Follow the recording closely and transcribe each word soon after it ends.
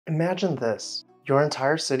Imagine this. Your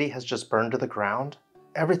entire city has just burned to the ground.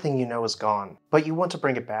 Everything you know is gone, but you want to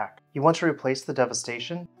bring it back. You want to replace the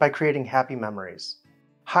devastation by creating happy memories.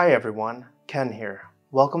 Hi everyone, Ken here.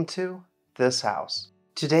 Welcome to This House.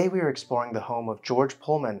 Today we are exploring the home of George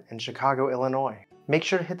Pullman in Chicago, Illinois. Make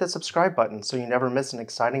sure to hit the subscribe button so you never miss an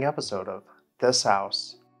exciting episode of This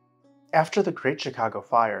House. After the Great Chicago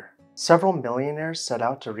Fire, several millionaires set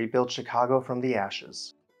out to rebuild Chicago from the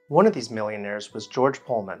ashes. One of these millionaires was George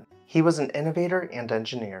Pullman. He was an innovator and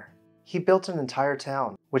engineer. He built an entire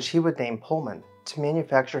town, which he would name Pullman, to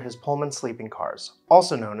manufacture his Pullman sleeping cars,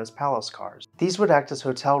 also known as palace cars. These would act as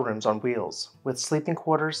hotel rooms on wheels, with sleeping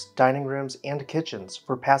quarters, dining rooms, and kitchens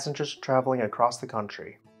for passengers traveling across the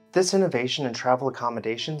country. This innovation in travel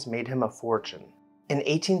accommodations made him a fortune. In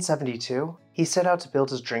 1872, he set out to build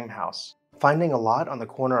his dream house, finding a lot on the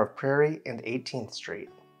corner of Prairie and 18th Street.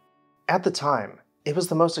 At the time, it was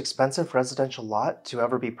the most expensive residential lot to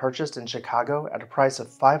ever be purchased in Chicago at a price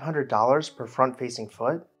of $500 per front-facing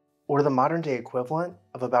foot, or the modern-day equivalent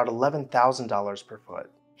of about $11,000 per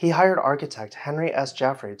foot. He hired architect Henry S.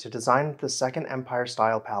 Jaffray to design the Second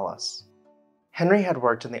Empire-style palace. Henry had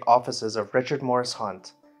worked in the offices of Richard Morris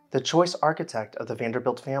Hunt, the choice architect of the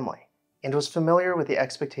Vanderbilt family, and was familiar with the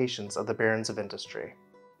expectations of the barons of industry.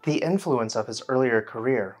 The influence of his earlier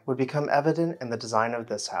career would become evident in the design of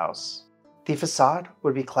this house. The facade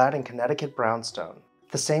would be clad in Connecticut brownstone,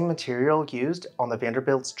 the same material used on the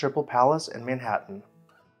Vanderbilt's Triple Palace in Manhattan.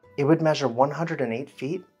 It would measure 108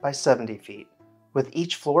 feet by 70 feet, with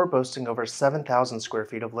each floor boasting over 7,000 square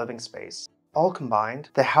feet of living space. All combined,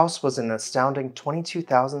 the house was an astounding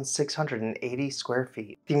 22,680 square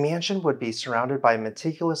feet. The mansion would be surrounded by a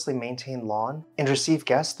meticulously maintained lawn and receive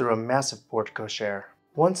guests through a massive porte-cochere.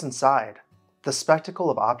 Once inside, the spectacle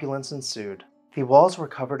of opulence ensued. The walls were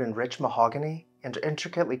covered in rich mahogany and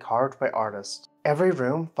intricately carved by artists. Every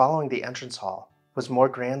room following the entrance hall was more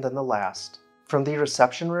grand than the last. From the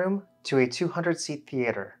reception room to a 200-seat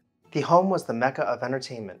theater, the home was the mecca of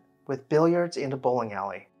entertainment, with billiards and a bowling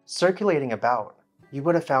alley. Circulating about, you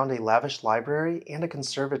would have found a lavish library and a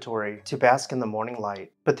conservatory to bask in the morning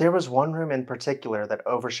light. But there was one room in particular that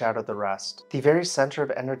overshadowed the rest. The very center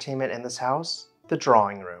of entertainment in this house, the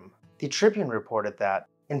drawing room. The Tribune reported that,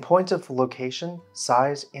 in point of location,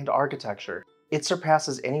 size, and architecture, it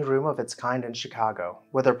surpasses any room of its kind in Chicago,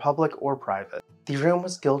 whether public or private. The room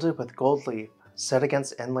was gilded with gold leaf set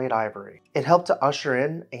against inlaid ivory. It helped to usher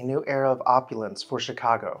in a new era of opulence for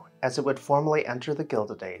Chicago, as it would formally enter the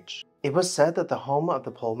Gilded Age. It was said that the home of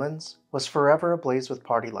the Pullmans was forever ablaze with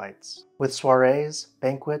party lights, with soirees,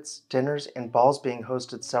 banquets, dinners, and balls being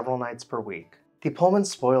hosted several nights per week. The Pullmans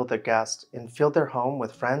spoiled their guests and filled their home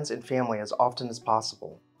with friends and family as often as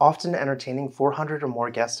possible, often entertaining 400 or more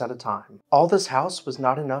guests at a time. All this house was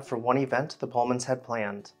not enough for one event the Pullmans had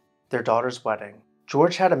planned, their daughter's wedding.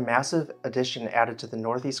 George had a massive addition added to the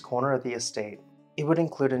northeast corner of the estate. It would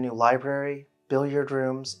include a new library, billiard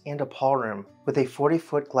rooms, and a ballroom with a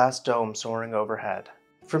 40-foot glass dome soaring overhead.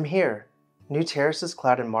 From here, new terraces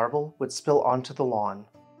clad in marble would spill onto the lawn.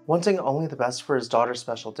 Wanting only the best for his daughter's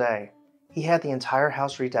special day, he had the entire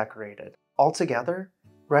house redecorated. Altogether,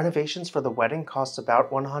 renovations for the wedding cost about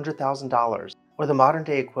 $100,000, or the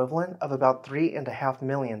modern-day equivalent of about $3.5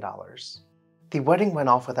 million. The wedding went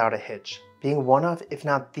off without a hitch, being one of, if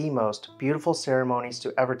not the most, beautiful ceremonies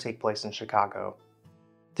to ever take place in Chicago.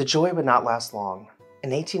 The joy would not last long.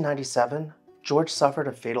 In 1897, George suffered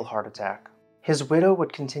a fatal heart attack. His widow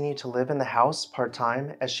would continue to live in the house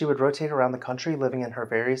part-time as she would rotate around the country living in her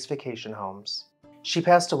various vacation homes. She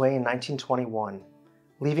passed away in 1921,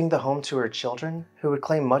 leaving the home to her children, who would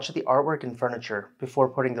claim much of the artwork and furniture before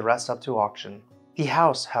putting the rest up to auction. The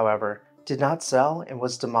house, however, did not sell and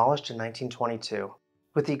was demolished in 1922.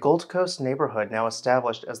 With the Gold Coast neighborhood now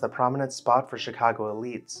established as the prominent spot for Chicago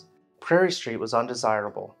elites, Prairie Street was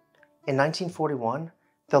undesirable. In 1941,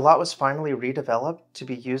 the lot was finally redeveloped to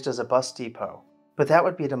be used as a bus depot, but that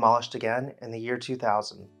would be demolished again in the year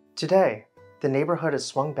 2000. Today, the neighborhood has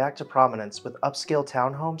swung back to prominence with upscale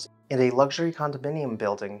townhomes and a luxury condominium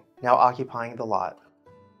building now occupying the lot.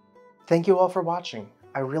 Thank you all for watching.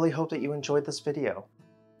 I really hope that you enjoyed this video.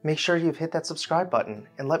 Make sure you've hit that subscribe button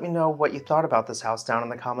and let me know what you thought about this house down in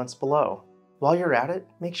the comments below. While you're at it,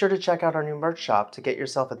 make sure to check out our new merch shop to get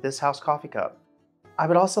yourself a This House coffee cup. I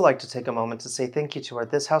would also like to take a moment to say thank you to our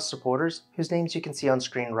This House supporters whose names you can see on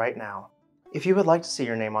screen right now. If you would like to see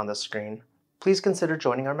your name on this screen, please consider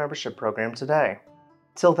joining our membership program today.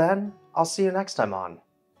 Till then, I'll see you next time on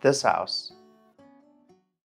This House.